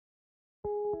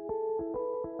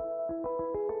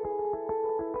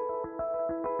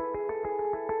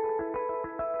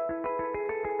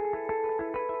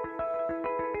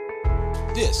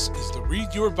This is the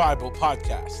Read Your Bible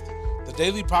podcast, the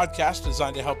daily podcast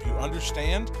designed to help you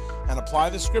understand and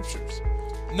apply the scriptures.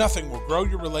 Nothing will grow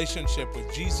your relationship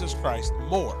with Jesus Christ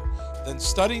more than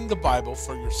studying the Bible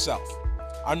for yourself.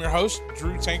 I'm your host,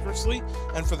 Drew Tankersley,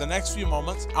 and for the next few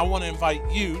moments, I want to invite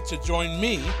you to join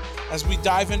me as we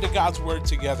dive into God's Word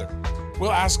together.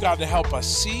 We'll ask God to help us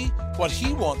see what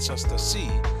He wants us to see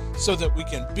so that we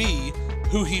can be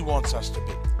who He wants us to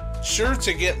be. Sure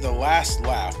to get the last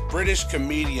laugh, British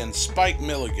comedian Spike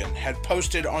Milligan had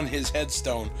posted on his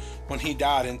headstone when he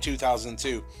died in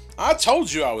 2002. I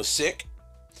told you I was sick.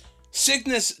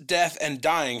 Sickness, death, and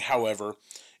dying, however,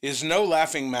 is no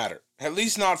laughing matter, at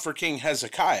least not for King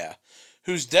Hezekiah,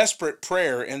 whose desperate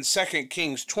prayer in 2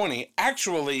 Kings 20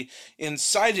 actually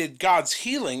incited God's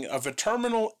healing of a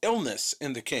terminal illness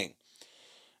in the king.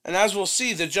 And as we'll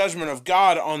see, the judgment of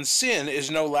God on sin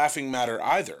is no laughing matter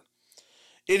either.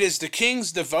 It is the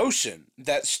king's devotion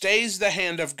that stays the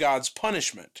hand of God's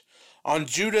punishment on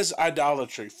Judah's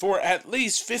idolatry for at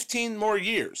least 15 more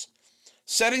years,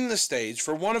 setting the stage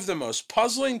for one of the most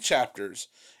puzzling chapters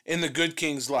in the good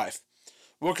king's life.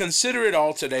 We'll consider it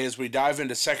all today as we dive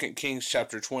into 2 Kings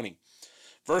chapter 20.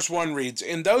 Verse 1 reads,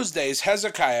 "In those days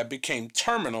Hezekiah became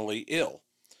terminally ill.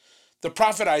 The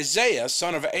prophet Isaiah,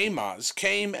 son of Amoz,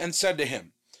 came and said to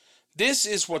him, 'This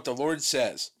is what the Lord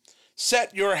says.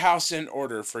 Set your house in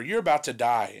order, for you're about to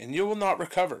die, and you will not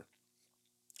recover.'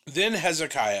 Then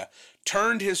Hezekiah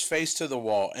turned his face to the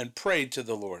wall and prayed to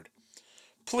the Lord.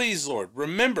 'Please, Lord,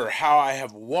 remember how I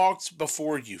have walked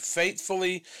before you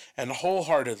faithfully and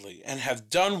wholeheartedly, and have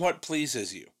done what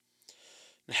pleases you.'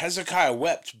 And Hezekiah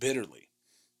wept bitterly.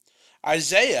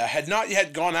 Isaiah had not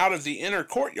yet gone out of the inner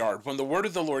courtyard when the word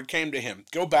of the Lord came to him.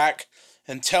 'Go back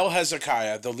and tell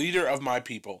Hezekiah, the leader of my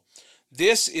people,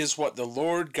 this is what the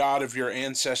Lord God of your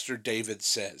ancestor David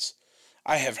says.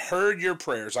 I have heard your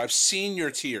prayers. I've seen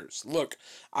your tears. Look,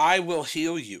 I will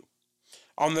heal you.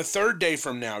 On the third day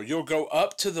from now, you'll go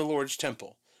up to the Lord's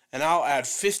temple, and I'll add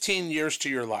 15 years to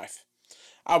your life.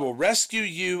 I will rescue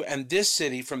you and this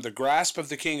city from the grasp of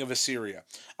the king of Assyria.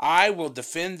 I will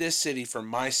defend this city for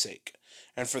my sake,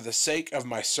 and for the sake of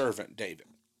my servant David.'"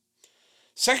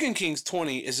 2 Kings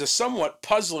 20 is a somewhat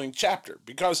puzzling chapter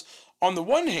because, on the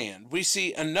one hand, we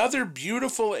see another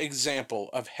beautiful example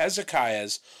of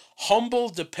Hezekiah's humble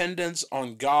dependence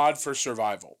on God for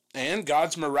survival, and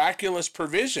God's miraculous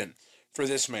provision for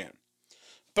this man.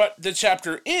 But the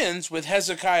chapter ends with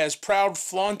Hezekiah's proud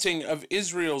flaunting of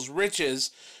Israel's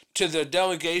riches to the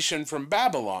delegation from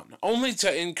Babylon, only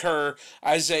to incur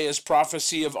Isaiah's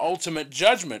prophecy of ultimate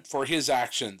judgment for his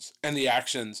actions and the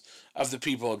actions of the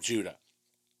people of Judah.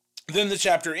 Then the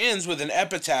chapter ends with an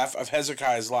epitaph of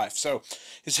Hezekiah's life. So,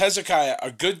 is Hezekiah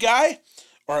a good guy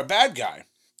or a bad guy?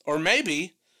 Or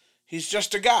maybe he's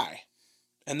just a guy.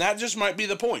 And that just might be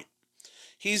the point.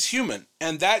 He's human,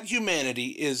 and that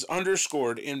humanity is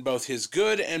underscored in both his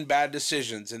good and bad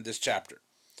decisions in this chapter.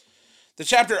 The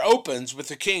chapter opens with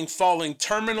the king falling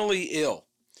terminally ill.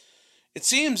 It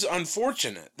seems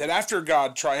unfortunate that after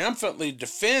God triumphantly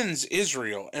defends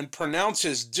Israel and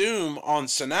pronounces doom on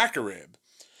Sennacherib,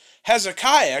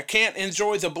 Hezekiah can't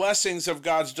enjoy the blessings of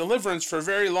God's deliverance for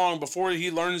very long before he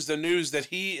learns the news that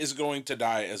he is going to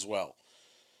die as well.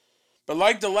 But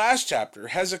like the last chapter,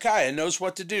 Hezekiah knows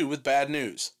what to do with bad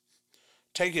news.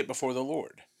 Take it before the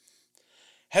Lord.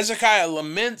 Hezekiah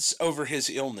laments over his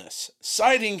illness,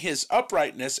 citing his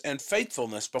uprightness and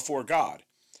faithfulness before God.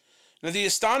 Now, the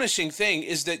astonishing thing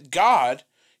is that God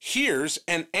hears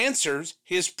and answers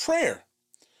his prayer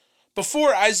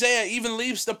before Isaiah even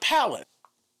leaves the palace.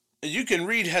 You can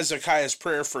read Hezekiah's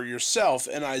prayer for yourself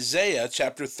in Isaiah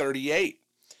chapter 38.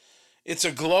 It's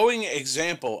a glowing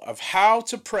example of how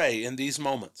to pray in these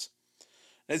moments.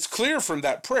 It's clear from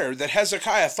that prayer that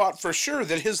Hezekiah thought for sure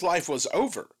that his life was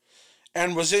over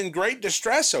and was in great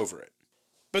distress over it.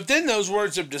 But then those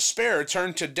words of despair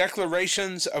turned to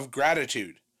declarations of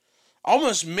gratitude.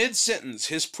 Almost mid-sentence,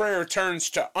 his prayer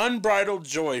turns to unbridled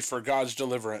joy for God's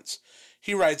deliverance.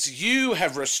 He writes, "You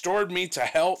have restored me to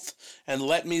health and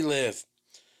let me live.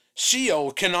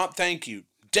 Sheol cannot thank you.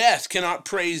 Death cannot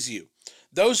praise you.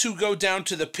 Those who go down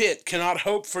to the pit cannot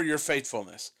hope for your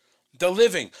faithfulness. The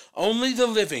living, only the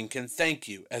living can thank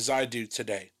you as I do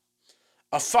today.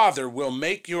 A father will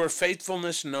make your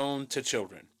faithfulness known to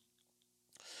children.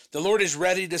 The Lord is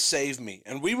ready to save me,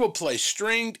 and we will play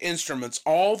stringed instruments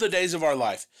all the days of our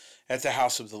life at the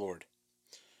house of the Lord."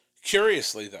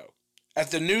 Curiously, though,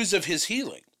 at the news of his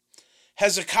healing,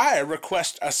 Hezekiah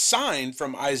requests a sign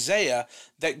from Isaiah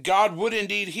that God would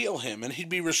indeed heal him and he'd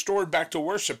be restored back to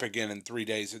worship again in 3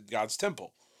 days at God's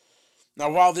temple. Now,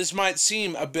 while this might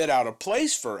seem a bit out of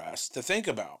place for us to think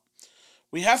about,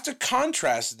 We have to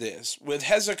contrast this with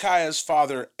Hezekiah's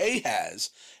father Ahaz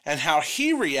and how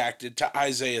he reacted to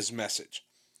Isaiah's message.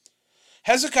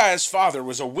 Hezekiah's father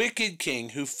was a wicked king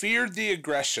who feared the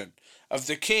aggression of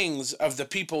the kings of the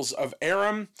peoples of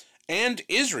Aram and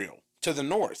Israel to the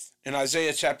north in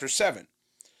Isaiah chapter 7.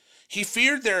 He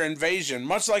feared their invasion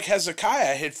much like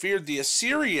Hezekiah had feared the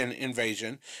Assyrian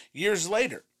invasion years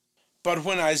later. But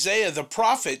when Isaiah the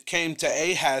prophet came to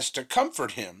Ahaz to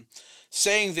comfort him,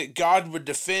 saying that God would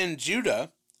defend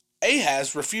Judah,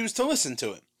 Ahaz refused to listen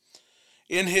to him.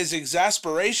 In his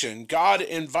exasperation, God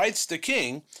invites the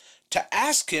king to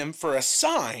ask him for a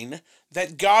sign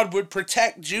that God would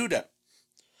protect Judah.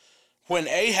 When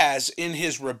Ahaz, in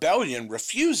his rebellion,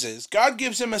 refuses, God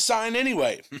gives him a sign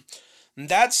anyway.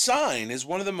 That sign is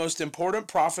one of the most important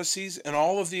prophecies in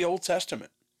all of the Old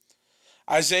Testament.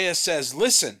 Isaiah says,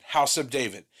 "Listen, house of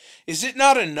David, is it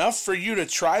not enough for you to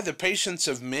try the patience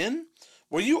of men?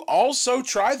 Will you also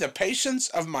try the patience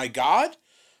of my God?"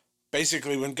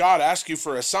 Basically, when God asks you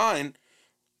for a sign,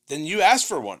 then you ask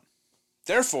for one.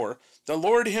 Therefore, the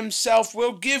Lord himself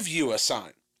will give you a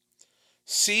sign.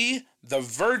 See, the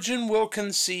virgin will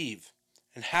conceive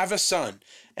and have a son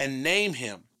and name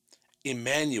him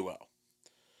Emmanuel.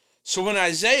 So when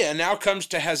Isaiah now comes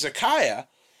to Hezekiah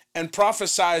and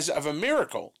prophesies of a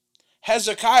miracle,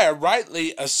 Hezekiah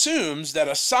rightly assumes that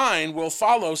a sign will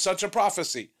follow such a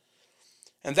prophecy.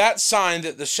 And that sign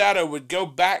that the shadow would go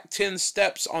back 10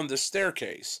 steps on the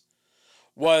staircase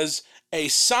was a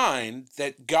sign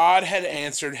that God had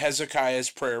answered Hezekiah's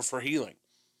prayer for healing.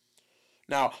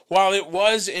 Now, while it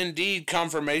was indeed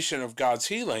confirmation of God's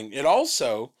healing, it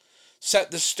also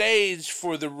set the stage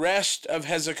for the rest of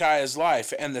Hezekiah's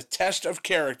life and the test of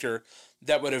character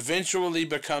that would eventually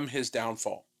become his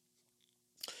downfall.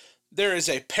 There is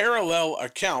a parallel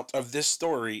account of this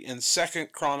story in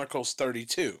 2 Chronicles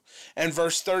 32, and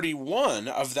verse 31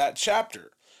 of that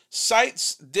chapter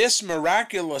cites this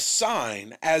miraculous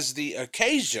sign as the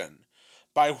occasion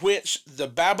by which the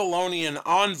Babylonian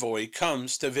envoy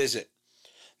comes to visit.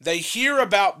 They hear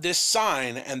about this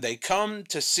sign and they come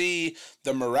to see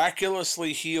the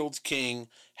miraculously healed king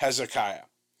Hezekiah.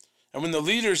 And when the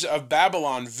leaders of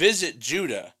Babylon visit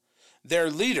Judah,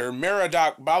 their leader,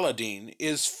 Merodach-Baladan,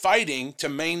 is fighting to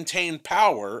maintain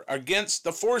power against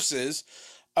the forces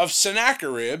of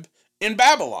Sennacherib in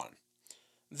Babylon.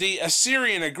 The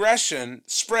Assyrian aggression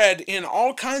spread in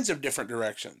all kinds of different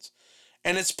directions,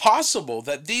 and it's possible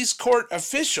that these court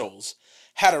officials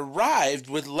had arrived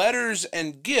with letters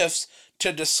and gifts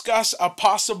to discuss a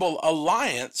possible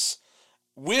alliance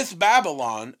with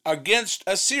Babylon against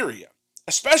Assyria,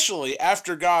 especially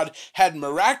after God had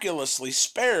miraculously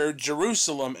spared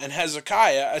Jerusalem and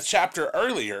Hezekiah a chapter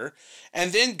earlier,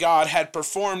 and then God had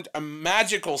performed a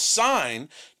magical sign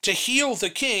to heal the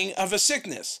king of a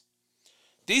sickness.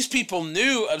 These people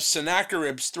knew of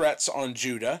Sennacherib's threats on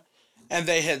Judah, and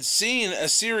they had seen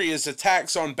Assyria's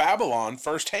attacks on Babylon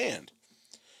firsthand.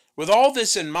 With all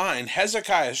this in mind,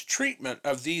 Hezekiah's treatment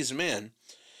of these men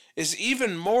is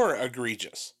even more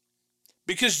egregious,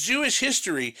 because Jewish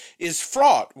history is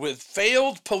fraught with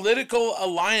failed political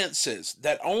alliances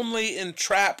that only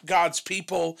entrap God's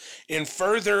people in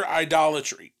further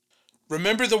idolatry.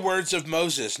 Remember the words of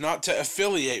Moses not to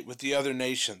affiliate with the other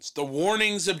nations, the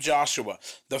warnings of Joshua,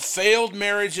 the failed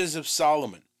marriages of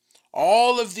Solomon.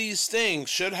 All of these things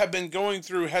should have been going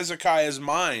through Hezekiah's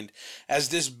mind as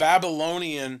this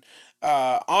Babylonian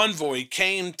envoy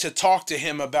came to talk to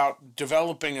him about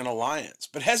developing an alliance.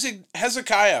 But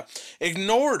Hezekiah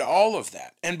ignored all of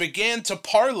that and began to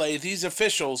parlay these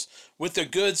officials with the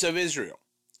goods of Israel.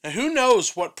 And who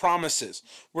knows what promises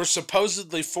were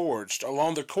supposedly forged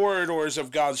along the corridors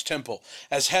of God's temple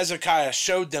as Hezekiah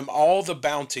showed them all the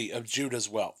bounty of Judah's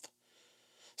wealth.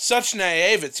 Such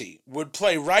naivety would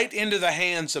play right into the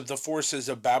hands of the forces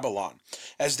of Babylon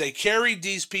as they carried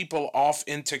these people off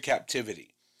into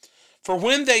captivity. For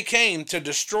when they came to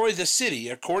destroy the city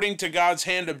according to God's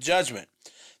hand of judgment,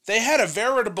 they had a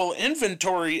veritable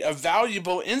inventory of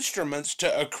valuable instruments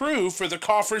to accrue for the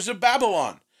coffers of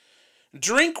Babylon.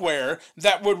 Drinkware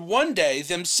that would one day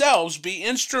themselves be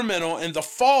instrumental in the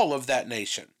fall of that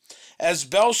nation, as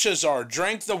Belshazzar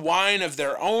drank the wine of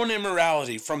their own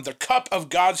immorality from the cup of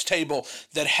God's table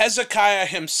that Hezekiah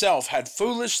himself had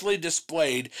foolishly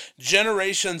displayed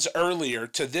generations earlier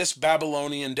to this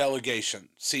Babylonian delegation.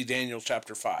 See Daniel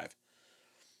chapter 5.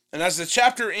 And as the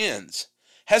chapter ends,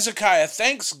 Hezekiah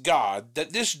thanks God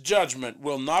that this judgment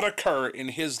will not occur in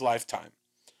his lifetime.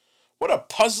 What a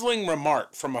puzzling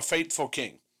remark from a faithful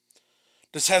king.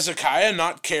 Does Hezekiah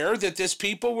not care that this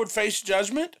people would face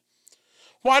judgment?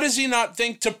 Why does he not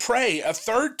think to pray a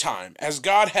third time, as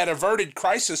God had averted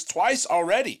crisis twice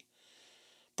already?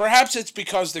 Perhaps it's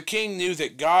because the king knew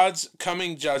that God's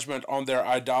coming judgment on their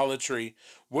idolatry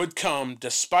would come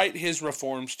despite his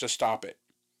reforms to stop it.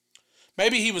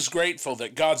 Maybe he was grateful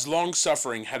that God's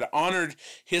long-suffering had honored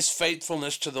his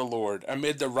faithfulness to the Lord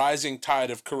amid the rising tide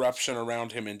of corruption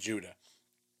around him in Judah.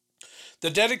 The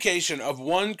dedication of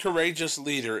one courageous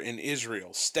leader in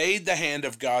Israel stayed the hand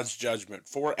of God's judgment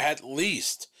for at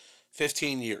least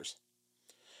 15 years.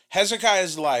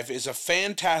 Hezekiah's life is a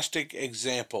fantastic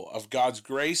example of God's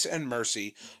grace and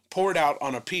mercy poured out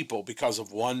on a people because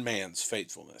of one man's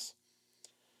faithfulness.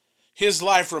 His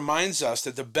life reminds us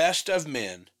that the best of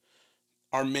men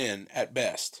are men at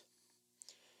best.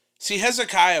 See,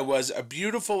 Hezekiah was a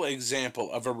beautiful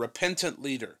example of a repentant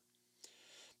leader.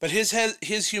 But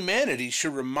his humanity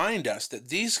should remind us that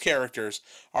these characters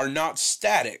are not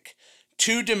static,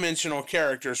 two-dimensional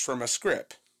characters from a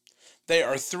script. They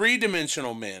are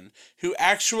three-dimensional men who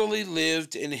actually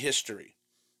lived in history.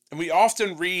 And we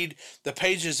often read the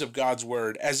pages of God's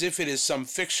Word as if it is some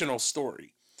fictional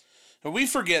story. And we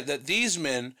forget that these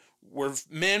men were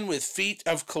men with feet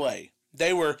of clay.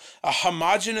 They were a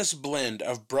homogeneous blend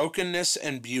of brokenness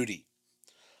and beauty.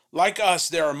 Like us,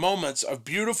 there are moments of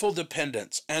beautiful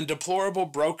dependence and deplorable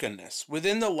brokenness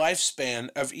within the lifespan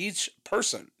of each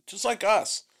person, just like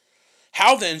us.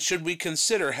 How then should we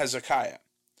consider Hezekiah?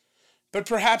 But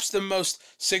perhaps the most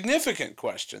significant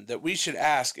question that we should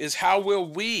ask is, how will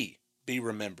we be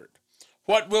remembered?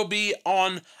 What will be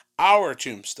on our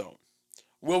tombstone?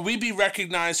 Will we be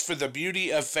recognized for the beauty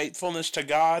of faithfulness to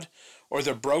God or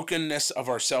the brokenness of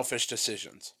our selfish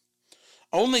decisions?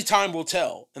 Only time will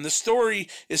tell, and the story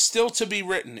is still to be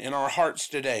written in our hearts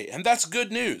today, and that's good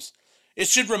news. It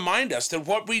should remind us that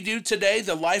what we do today,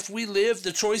 the life we live,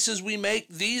 the choices we make,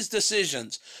 these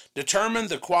decisions determine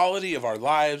the quality of our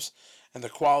lives and the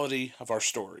quality of our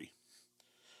story.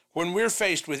 When we're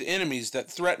faced with enemies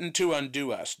that threaten to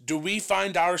undo us, do we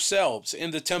find ourselves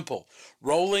in the temple,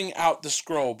 rolling out the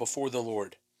scroll before the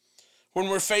Lord? When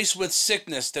we're faced with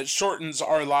sickness that shortens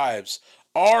our lives,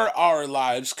 are our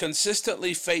lives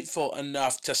consistently faithful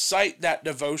enough to cite that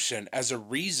devotion as a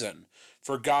reason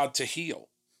for God to heal?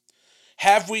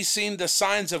 Have we seen the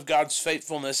signs of God's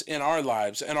faithfulness in our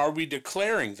lives, and are we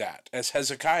declaring that as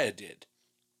Hezekiah did?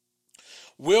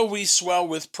 Will we swell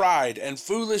with pride and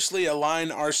foolishly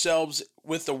align ourselves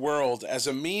with the world as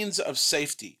a means of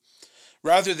safety,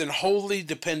 rather than wholly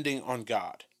depending on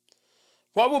God?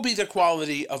 What will be the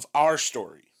quality of our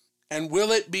story, and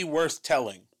will it be worth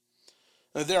telling?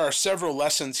 Now, there are several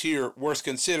lessons here worth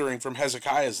considering from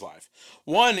Hezekiah's life.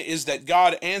 One is that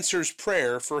God answers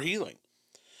prayer for healing.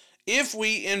 If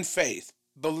we in faith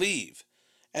believe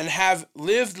and have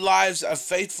lived lives of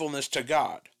faithfulness to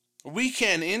God, we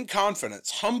can in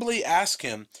confidence humbly ask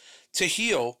him to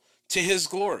heal to his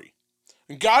glory.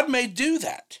 God may do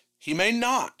that. He may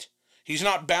not. He's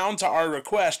not bound to our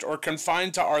request or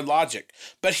confined to our logic,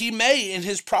 but he may, in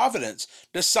his providence,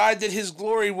 decide that his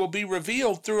glory will be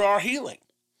revealed through our healing.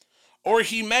 Or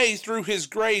he may, through his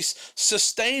grace,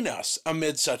 sustain us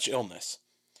amid such illness.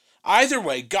 Either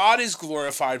way, God is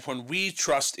glorified when we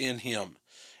trust in him.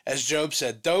 As Job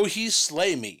said, though he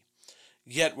slay me,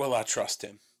 yet will I trust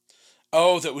him.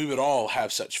 Oh, that we would all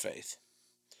have such faith.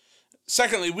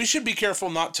 Secondly, we should be careful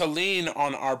not to lean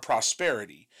on our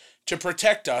prosperity to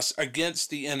protect us against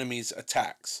the enemy's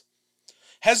attacks.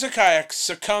 Hezekiah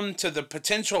succumbed to the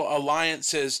potential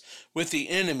alliances with the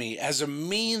enemy as a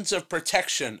means of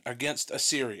protection against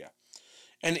Assyria.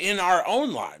 And in our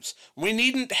own lives, we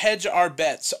needn't hedge our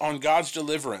bets on God's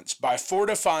deliverance by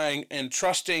fortifying and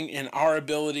trusting in our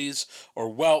abilities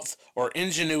or wealth or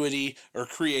ingenuity or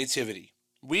creativity.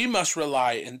 We must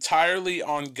rely entirely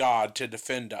on God to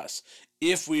defend us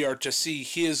if we are to see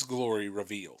his glory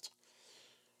revealed.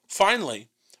 Finally,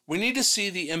 we need to see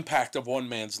the impact of one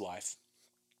man's life.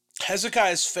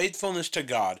 Hezekiah's faithfulness to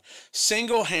God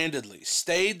single-handedly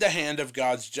stayed the hand of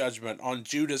God's judgment on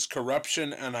Judah's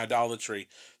corruption and idolatry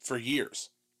for years.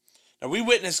 Now, we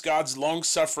witness God's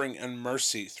long-suffering and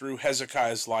mercy through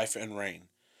Hezekiah's life and reign.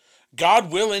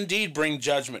 God will indeed bring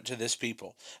judgment to this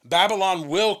people. Babylon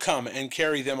will come and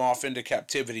carry them off into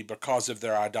captivity because of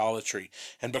their idolatry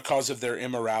and because of their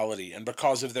immorality and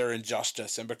because of their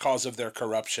injustice and because of their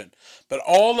corruption. But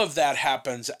all of that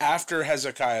happens after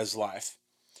Hezekiah's life.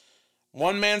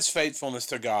 One man's faithfulness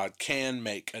to God can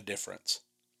make a difference.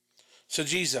 So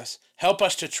Jesus, help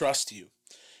us to trust you.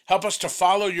 Help us to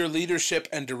follow your leadership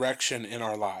and direction in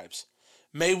our lives.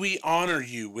 May we honor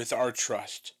you with our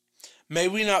trust. May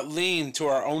we not lean to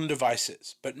our own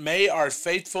devices, but may our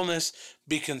faithfulness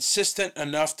be consistent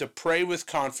enough to pray with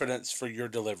confidence for your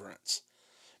deliverance.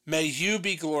 May you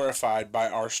be glorified by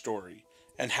our story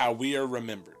and how we are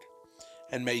remembered.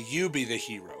 And may you be the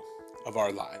hero of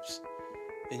our lives.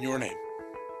 In your name,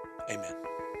 amen.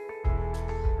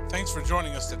 Thanks for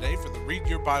joining us today for the Read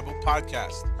Your Bible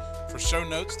podcast. For show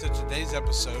notes to today's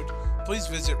episode, please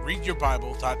visit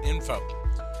readyourbible.info.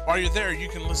 While you're there, you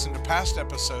can listen to past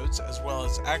episodes as well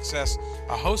as access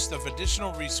a host of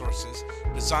additional resources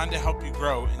designed to help you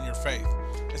grow in your faith.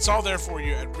 It's all there for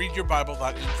you at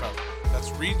readyourbible.info. That's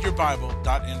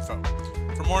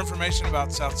readyourbible.info. For more information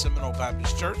about South Seminole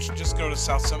Baptist Church, just go to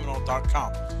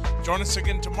southseminole.com. Join us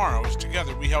again tomorrow as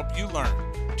together we help you learn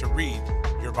to read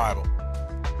your Bible.